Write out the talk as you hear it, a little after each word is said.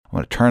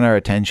going to turn our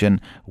attention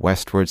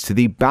westwards to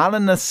the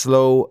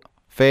Ballinasloe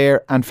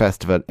Fair and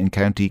Festival in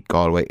County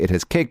Galway. It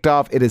has kicked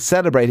off. It is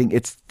celebrating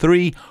its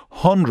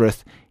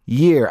 300th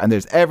year, and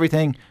there's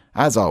everything,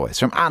 as always,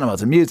 from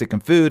animals and music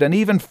and food and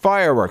even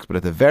fireworks. But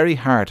at the very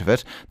heart of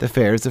it, the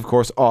fair is of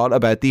course all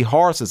about the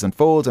horses and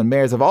foals and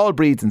mares of all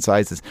breeds and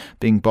sizes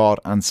being bought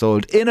and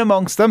sold. In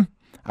amongst them,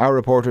 our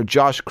reporter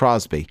Josh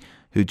Crosbie,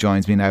 who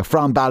joins me now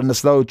from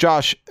Ballinasloe.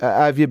 Josh,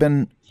 have you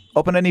been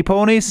up on any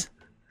ponies?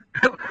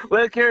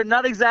 Well, Kieran,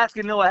 not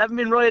exactly, no. I haven't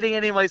been riding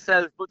any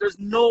myself, but there's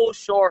no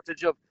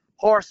shortage of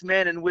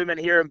horsemen and women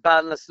here in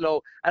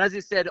Ballinasloe. And as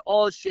you said,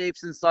 all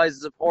shapes and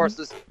sizes of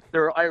horses.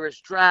 There are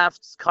Irish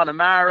drafts,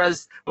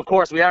 Connemara's. Of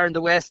course, we are in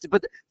the West.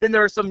 But then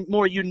there are some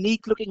more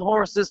unique looking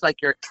horses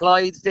like your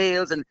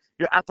Clydesdales and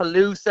your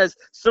Appaloosas.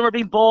 Some are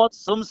being bought,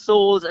 some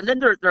sold. And then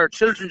there are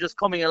children just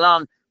coming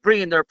along,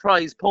 bringing their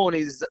prize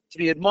ponies to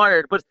be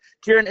admired. But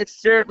Kieran, it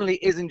certainly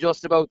isn't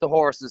just about the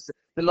horses.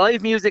 The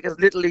live music has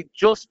literally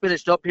just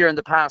finished up here in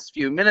the past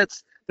few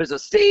minutes. There's a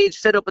stage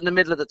set up in the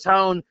middle of the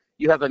town.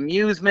 You have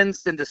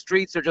amusements, and the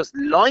streets are just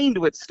lined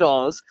with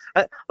stalls.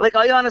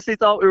 I honestly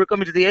thought we were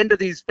coming to the end of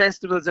these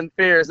festivals and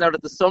fairs now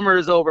that the summer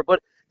is over.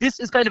 But this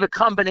is kind of a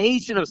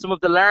combination of some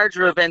of the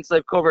larger events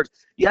I've covered.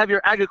 You have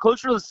your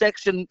agricultural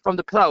section from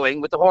the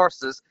ploughing with the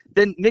horses,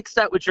 then mix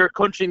that with your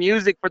country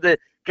music for the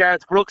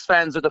Garth Brooks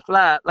fans or the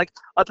Flat.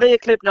 I'll play a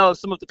clip now of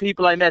some of the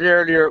people I met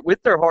earlier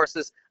with their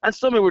horses, and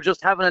some who were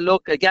just having a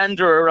look, a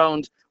gander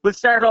around. We'll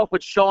start off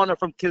with Shauna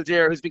from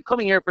Kildare, who's been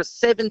coming here for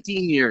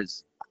 17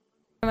 years.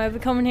 I've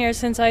been coming here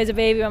since I was a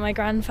baby with my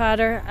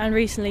grandfather and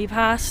recently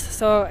passed,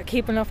 so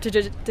keeping up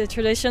to the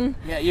tradition.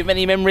 Yeah, you have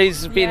many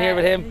memories of being here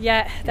with him?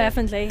 Yeah,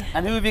 definitely.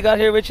 And who have you got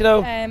here with you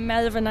now?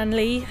 Melvin and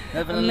Lee.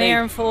 Melvin and Mare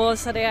Lee. and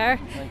foals, so they are.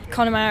 Right.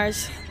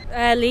 Connemara's.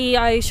 Lee,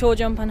 I show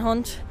jump and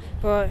hunt,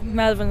 but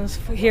Melvin's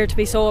here to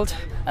be sold.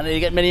 And are you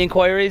getting many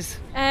inquiries?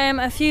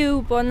 A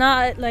few, but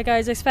not like I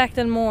was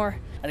expecting more.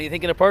 And are you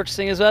thinking of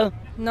purchasing as well?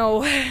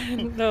 No,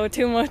 no,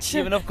 too much. You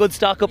have enough good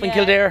stock up in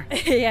Kildare?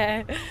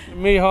 Yeah.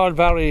 Mihal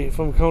Barry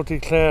from County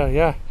Clare,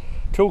 yeah.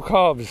 2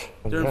 cobs.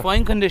 They're in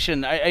fine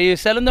condition. Are you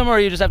selling them or are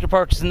you just after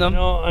purchasing them?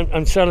 No,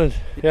 I'm selling,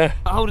 yeah.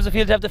 How does it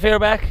feel to have the fair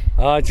back?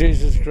 Oh,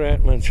 Jesus,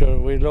 great, man, sure.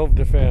 We love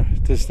the fair.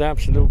 It's the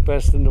absolute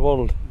best in the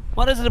world.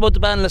 What is it about the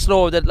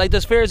Ballinasloe that,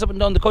 there's fairs up and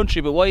down the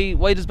country, but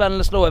why does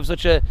Ballinasloe have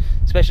such a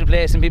special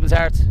place in people's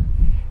hearts?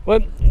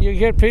 Well, you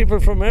get people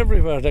from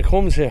everywhere that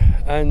comes here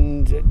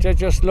and they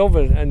just love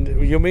it,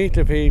 and you meet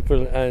the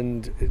people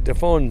and the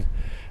fun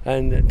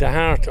and the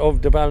heart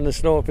of the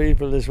Ballinasloe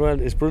people as well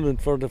is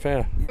brilliant for the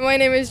fair. My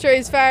name is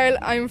Trace Farrell.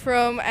 I'm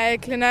from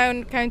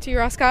Clonowne, County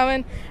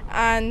Roscommon,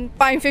 and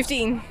I'm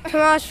 15.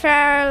 Tomas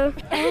Farrell.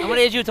 And what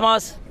age are you,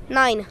 Tomas?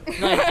 9.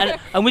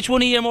 And which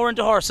one of you are more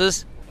into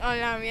horses? I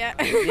am, yeah.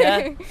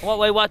 Yeah?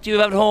 What do you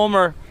have at home?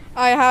 Or?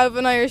 I have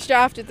an Irish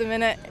draft at the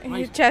minute.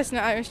 Right.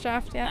 Chestnut Irish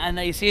draft, yeah. And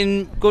are you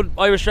seeing good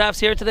Irish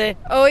drafts here today?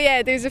 Oh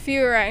yeah, there's a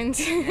few around.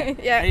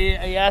 Yeah.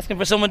 Are you asking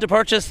for someone to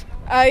purchase?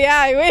 Yeah,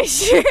 I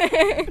wish.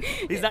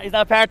 He's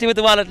not party with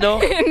the wallet, no?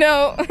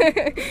 No.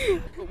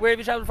 Where have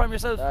you travelled from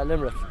yourself?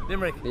 Limerick.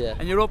 Limerick? Yeah.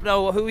 And you're up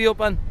now, who are you up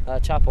on?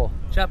 Chapo.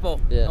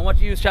 Chapo? Yeah. And what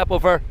do you use Chapo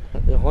for?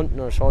 Hunting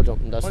or show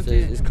jumping, that's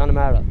Hunting. it's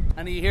Connemara.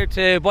 And are you here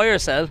to buy or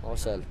sell? All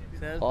sell.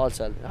 Sell? All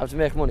sell. Have to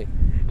make money.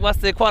 What's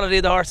the quality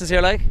of the horses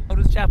here like? How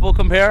does Chapo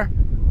compare?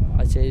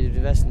 I'd say the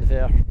best in the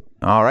fair.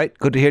 All right,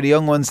 good to hear the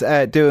young ones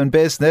doing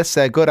business,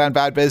 good and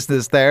bad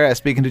business there.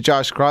 Speaking to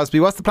Josh Crosbie,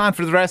 what's the plan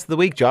for the rest of the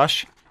week,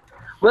 Josh?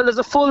 Well, there's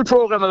a full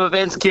programme of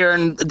events,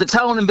 Kieran. The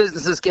town and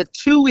businesses get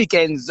 2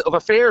 weekends of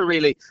a fair,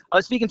 really. I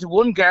was speaking to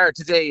one guard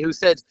today who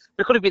said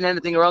there could have been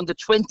anything around the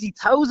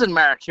 20,000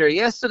 mark here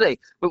yesterday.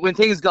 But when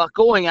things got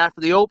going after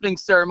the opening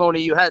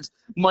ceremony, you had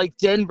Mike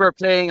Denver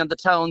playing on the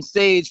town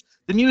stage.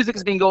 The music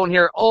has been going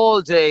here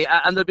all day,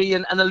 and there'll be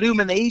an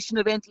illumination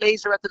event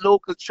later at the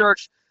local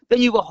church. Then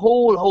you have a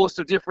whole host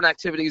of different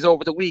activities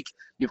over the week.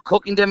 You have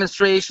cooking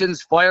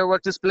demonstrations,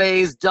 firework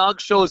displays,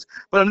 dog shows.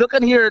 But I'm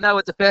looking here now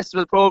at the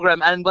festival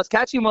programme, and what's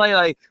catching my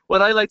eye,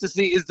 what I like to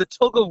see is the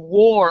tug of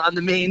war on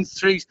the main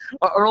street,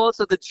 or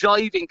also the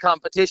jiving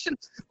competition.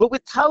 But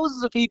with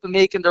thousands of people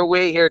making their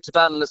way here to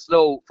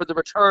Ballinasloe for the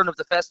return of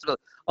the festival,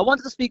 I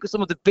wanted to speak with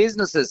some of the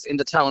businesses in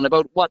the town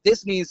about what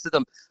this means to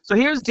them. So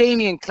here's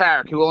Damien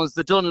Clark, who owns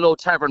the Dunlow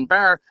Tavern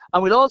Bar,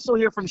 and we'll also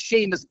hear from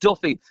Seamus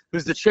Duffy,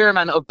 who's the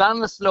chairman of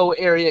Ballinasloe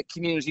Area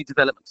Community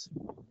Development.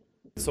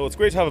 So it's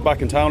great to have it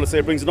back in town. Let's say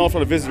it brings an awful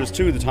lot of visitors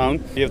to the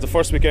town. You have the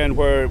first weekend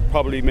where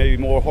probably maybe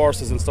more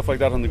horses and stuff like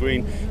that on the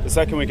green. The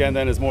second weekend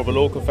then is more of a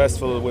local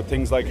festival with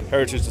things like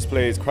heritage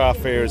displays, craft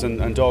fairs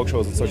and dog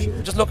shows and such.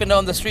 Just looking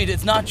down the street,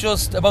 it's not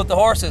just about the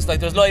horses,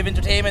 there's live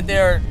entertainment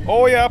there.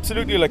 Oh yeah,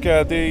 absolutely.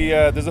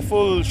 There's a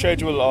full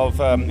schedule of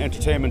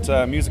entertainment,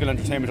 musical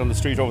entertainment on the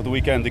street over the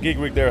weekend. The gig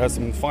rig there has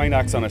some fine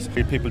acts on it.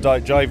 People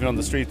jiving on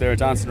the street there,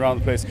 dancing around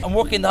the place. And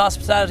working in the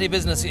hospitality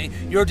business,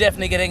 you're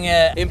definitely getting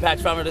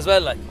impact from it as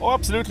well. Oh,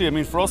 Absolutely. I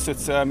mean, for us,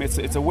 it's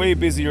a way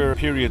busier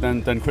period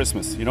than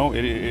Christmas. You know,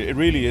 it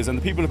really is. And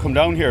the people who come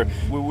down here,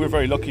 we're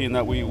very lucky in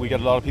that we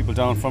get a lot of people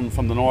down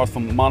from the north,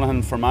 from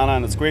Monaghan, from Anna,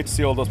 and it's great to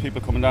see all those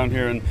people coming down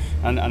here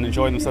and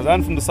enjoying themselves.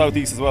 And from the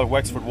southeast as well,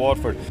 Wexford,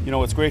 Waterford. You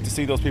know, it's great to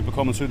see those people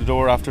coming through the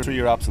door after a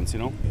 3-year absence. You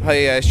know. Hi,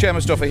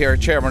 Seamus Duffy here,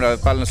 Chairman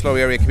of Ballinasloe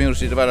Area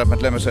Community Development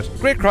Limited.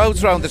 Great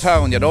crowds around the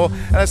town, you know,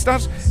 and it's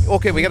not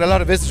okay. We get a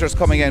lot of visitors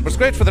coming in, but it's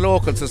great for the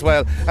locals as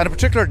well. And in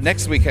particular,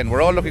 next weekend,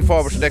 we're all looking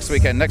forward to next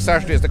weekend. Next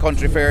Saturday is the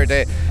Country Fair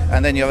Day,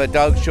 and then you have a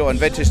dog show and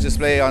vintage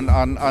display on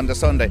the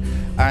Sunday,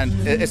 and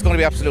it's going to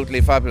be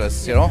absolutely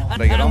fabulous, you know.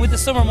 And with the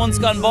summer months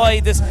gone by,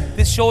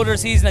 this shoulder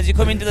season, as you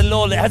come into the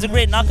lull, it has a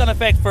great knock-on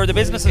effect for the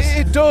businesses.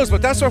 It does,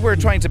 but that's what we're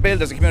trying to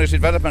build as a community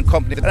development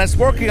company, and it's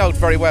working out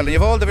very well. And you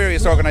have all the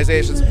various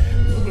organisations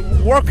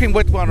working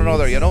with one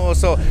another, you know.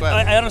 So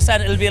I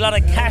understand it'll be a lot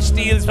of cash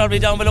deals probably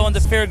down below on the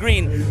Fair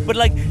Green, but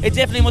like it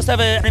definitely must have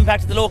an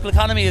impact on the local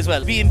economy as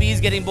well. B&B's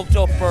getting booked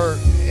up for...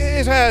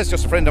 It has.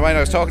 Just a friend of mine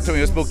I was talking to,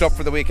 he was booked up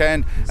for the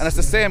weekend, and it's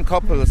the same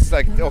couple. It's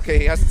like, okay,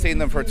 he hasn't seen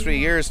them for 3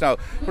 years now,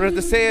 but it's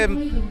the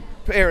same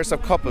pairs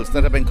of couples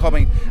that have been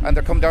coming, and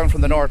they're come down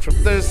from the north.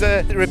 There's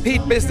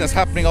repeat business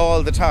happening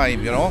all the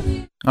time, you know.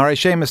 All right,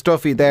 Seamus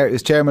Duffy there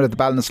is Chairman of the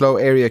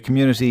Ballinasloe Area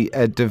Community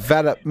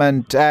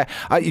Development.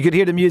 You could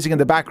hear the music in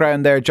the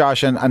background there,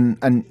 Josh,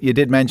 and you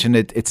did mention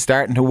it's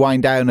starting to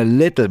wind down a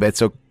little bit,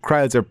 so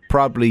crowds are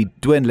probably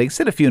dwindling.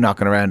 Still a few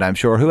knocking around, I'm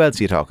sure. Who else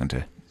are you talking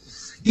to?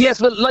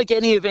 Yes, well, like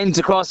any event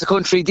across the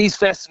country, these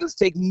festivals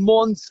take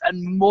months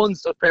and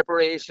months of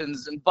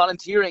preparations and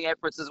volunteering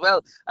efforts as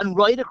well. And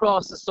right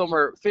across the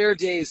summer, fair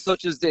days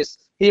such as this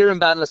here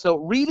in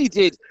Ballinasloe really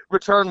did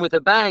return with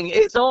a bang.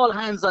 It's all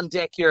hands on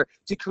deck here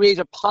to create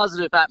a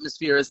positive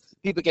atmosphere as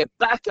people get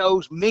back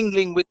out,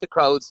 mingling with the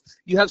crowds.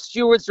 You have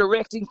stewards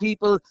directing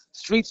people,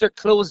 streets are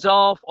closed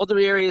off, other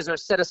areas are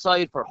set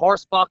aside for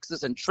horse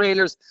boxes and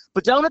trailers.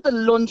 But down at the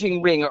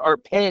lunging ring or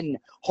pen,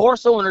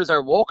 horse owners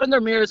are walking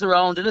their mares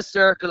around in a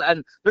circle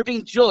and they're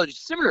being judged,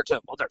 similar to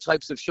other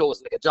types of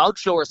shows, like a dog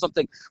show or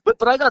something.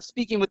 But I got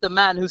speaking with the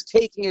man who's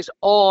taking it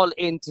all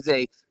in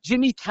today,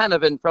 Jimmy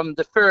Canavan from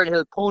the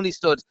Fairhill Pony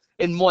Stud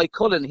in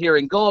Moycullen here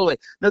in Galway.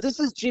 Now, this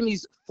is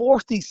Jimmy's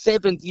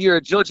 47th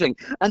year judging,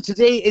 and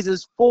today is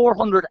his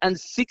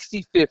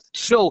 465th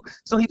show.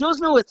 So he does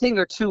know a thing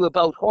or two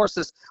about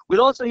horses.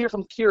 We'll also hear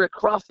from Ciara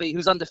Crosbie,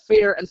 who's on the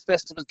Fair and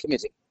Festival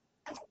Committee.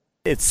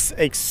 It's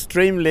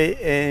extremely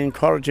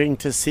encouraging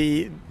to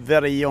see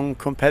very young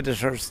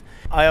competitors.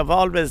 I have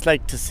always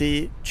liked to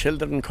see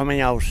children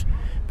coming out,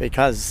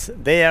 because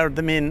they are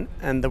the men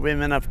and the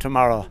women of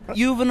tomorrow.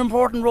 You have an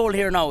important role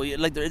here now.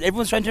 Like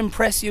everyone's trying to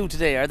impress you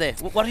today, are they?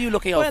 What are you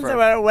looking out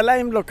for? Well,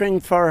 I'm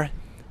looking for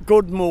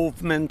good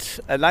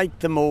movement. I like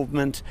the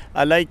movement.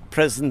 I like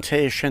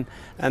presentation.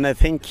 And I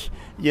think,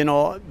 you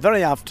know,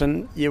 very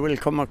often you will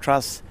come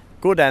across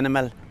good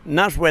animal,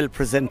 not well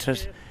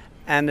presented,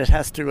 and it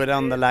has to go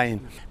down the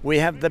line. We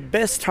have the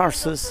best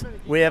horses,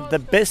 we have the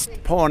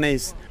best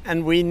ponies,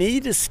 and we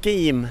need a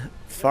scheme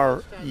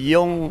for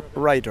young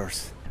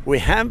riders. We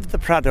have the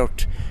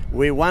product.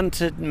 We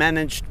want it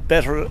managed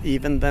better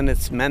even than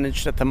it's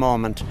managed at the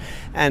moment.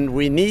 And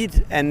we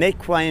need an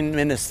equine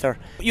minister.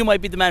 You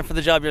might be the man for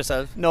the job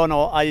yourself.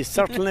 No, I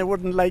certainly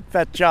wouldn't like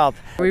that job.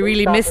 We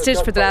really missed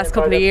it for the last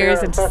couple of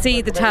years, and to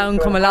see the town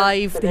come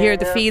alive, to hear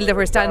the field that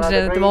we're standing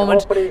in at the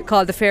moment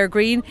called the Fair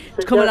Green,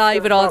 to come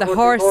alive with all the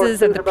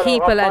horses and the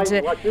people, and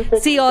to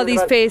see all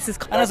these faces.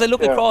 And as I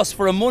look across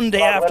for a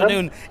Monday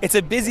afternoon, it's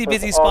a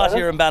busy spot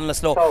here in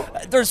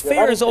Ballinasloe. There's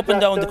fairs up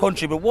and down the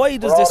country, but why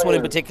does this one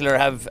in particular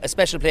have a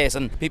special place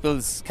on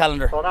people's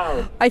calendar?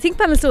 I think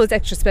Ballinasloe is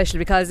extra special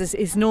because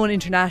it's known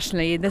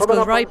internationally, and this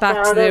goes right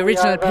back to the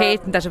original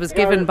patent that it was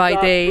given by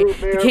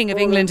the King of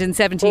England in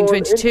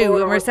 1722,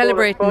 and we're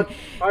celebrating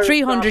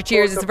 300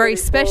 years. It's a very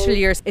special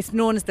year. It's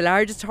known as the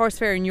largest horse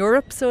fair in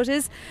Europe, so it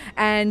is,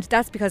 and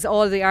that's because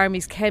all the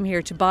armies came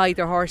here to buy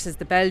their horses.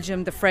 The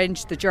Belgium, the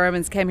French, the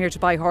Germans came here to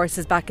buy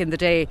horses back in the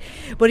day,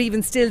 but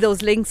even still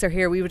those links are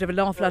here. We would have an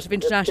awful lot of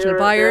international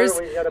buyers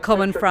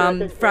coming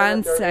from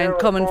France and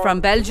coming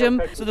from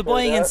Belgium. So the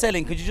buying and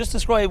selling, could you just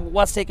describe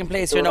what's taking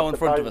place here now in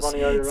front of us?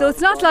 So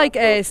it's not like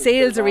a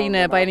sales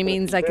arena by any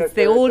means. Like, it's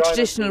the old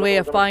traditional way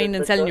of buying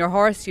and selling your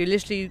horse. You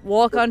literally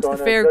walk onto the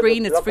Fair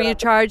Green. It's free of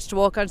charge to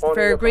walk onto the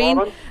Fair Green,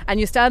 and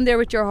you stand there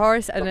with your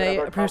horse, and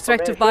a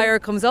prospective buyer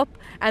comes up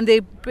and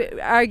they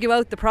argue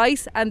out the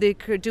price, and they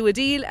do a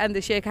deal, and they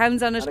shake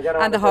hands on it,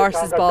 and the horse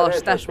is bought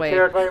that way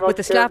with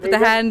the slap of the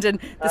hand and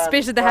the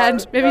spit of the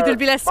hand. Maybe there'll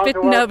be less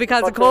spitting now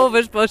because of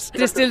COVID, but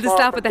there's still the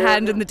slap of the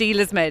hand and the deal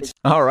is made.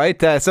 All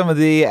right, some of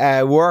the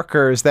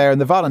workers there and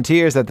the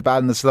volunteers at the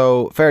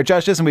Ballinasloe Fair.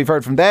 Josh, listen, we've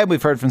heard from them,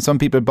 we've heard from some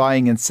people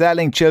buying and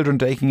selling, children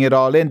taking it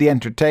all in, the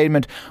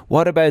entertainment.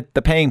 What about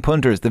the paying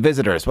punters, the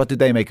visitors? What did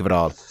they make of it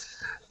all?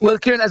 Well,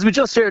 Kieran, as we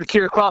just heard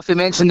Ciara Crofty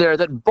mention there,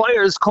 that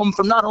buyers come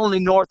from not only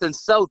north and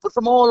south, but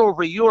from all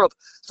over Europe.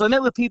 So I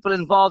met with people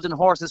involved in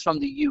horses from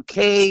the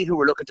UK who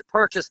were looking to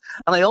purchase.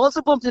 And I also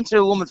bumped into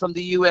a woman from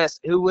the US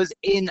who was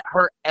in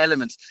her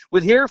element.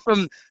 We'll hear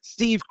from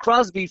Steve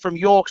Crosbie from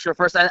Yorkshire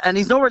first. And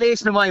he's no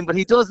relation of mine, but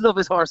he does love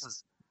his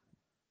horses.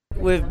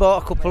 We've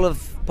bought a couple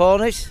of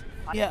ponies.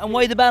 Yeah, and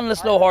why the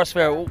Ballinasloe Horse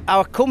Fair?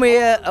 I come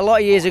here a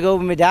lot of years ago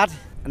with my dad,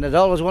 and I'd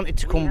always wanted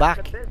to come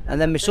back. And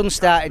then my son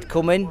started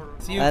coming.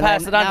 So you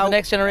passed it on to the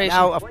next generation?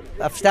 Now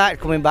I've started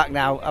coming back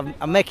now.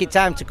 I'm making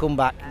time to come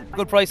back.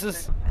 Good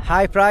prices?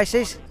 High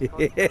prices.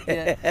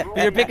 Yeah.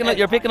 But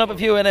you're picking up a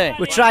few, innit?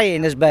 We're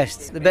trying as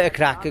best. A bit of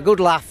crack, a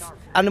good laugh.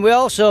 And we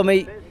also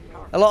meet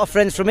a lot of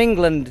friends from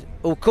England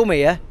who come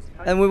here,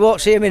 and we won't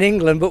see them in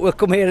England, but we'll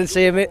come here and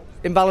see them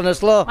in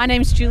Ballinasloe. My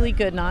name's Julie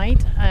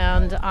Goodnight,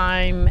 and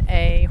I'm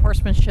a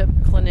horsemanship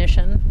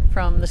clinician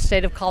from the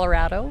state of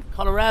Colorado.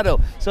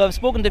 Colorado. So I've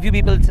spoken to a few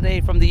people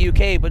today from the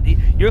UK, but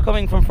you're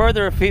coming from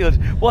further afield.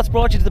 What's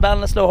brought you to the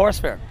Ballinasloe Horse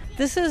Fair?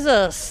 This is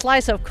a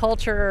slice of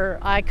culture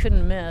I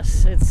couldn't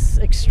miss. It's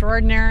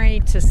extraordinary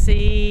to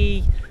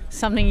see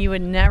something you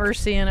would never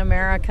see in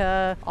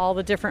America. All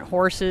the different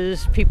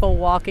horses, people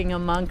walking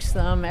amongst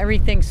them.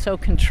 Everything's so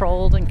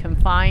controlled and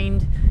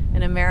confined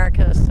in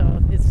America,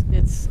 so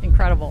it's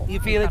incredible. You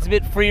feel it's a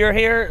bit freer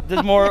here?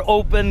 There's more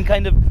open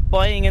kind of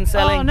buying and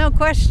selling? Oh, no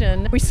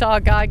question. We saw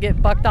a guy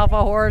get bucked off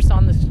a horse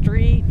on the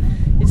street.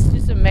 It's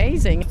just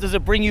amazing. Does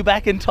it bring you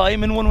back in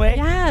time in one way?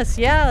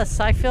 Yes.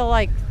 I feel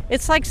like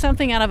it's like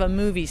something out of a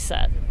movie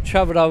set.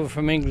 Travelled over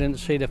from England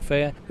to see the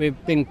fair.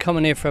 We've been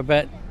coming here for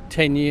about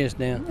 10 years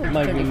now.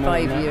 Maybe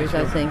 25 years,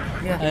 I think.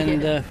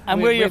 Yeah.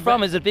 And where you're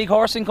from, is it big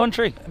horsing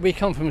country? We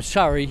come from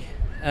Surrey,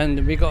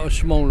 and we got a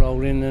small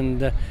holding,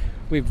 and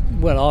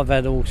I've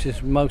had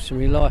horses most of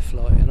my life,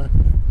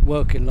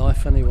 working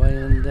life anyway,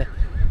 and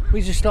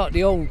we just like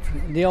the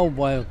old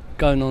way of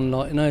going on,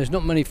 there's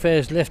not many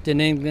fairs left in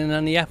England,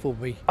 and the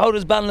Appleby. How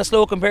does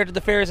Ballinasloe compare to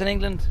the fairs in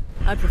England?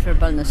 I prefer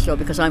Ballinasloe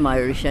because I'm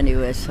Irish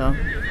anyway, so.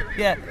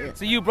 Yeah,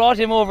 so you brought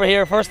him over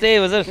here first day,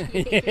 was it?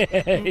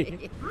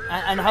 Yeah.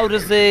 And how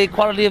does the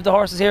quality of the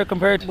horses here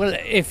compare to? Well,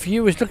 if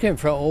you was looking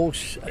for a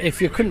horse, if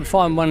you couldn't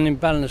find one in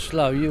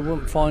Ballinasloe, you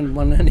wouldn't find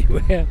one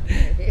anywhere.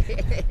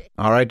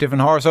 All right,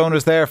 different horse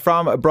owners there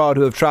from abroad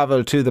who have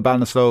travelled to the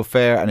Ballinasloe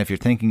Fair. And if you're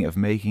thinking of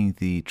making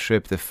the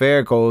trip, the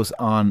fair goes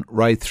on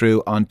right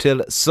through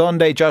until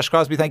Sunday. Josh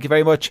Crosbie, thank you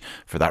very much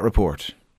for that report.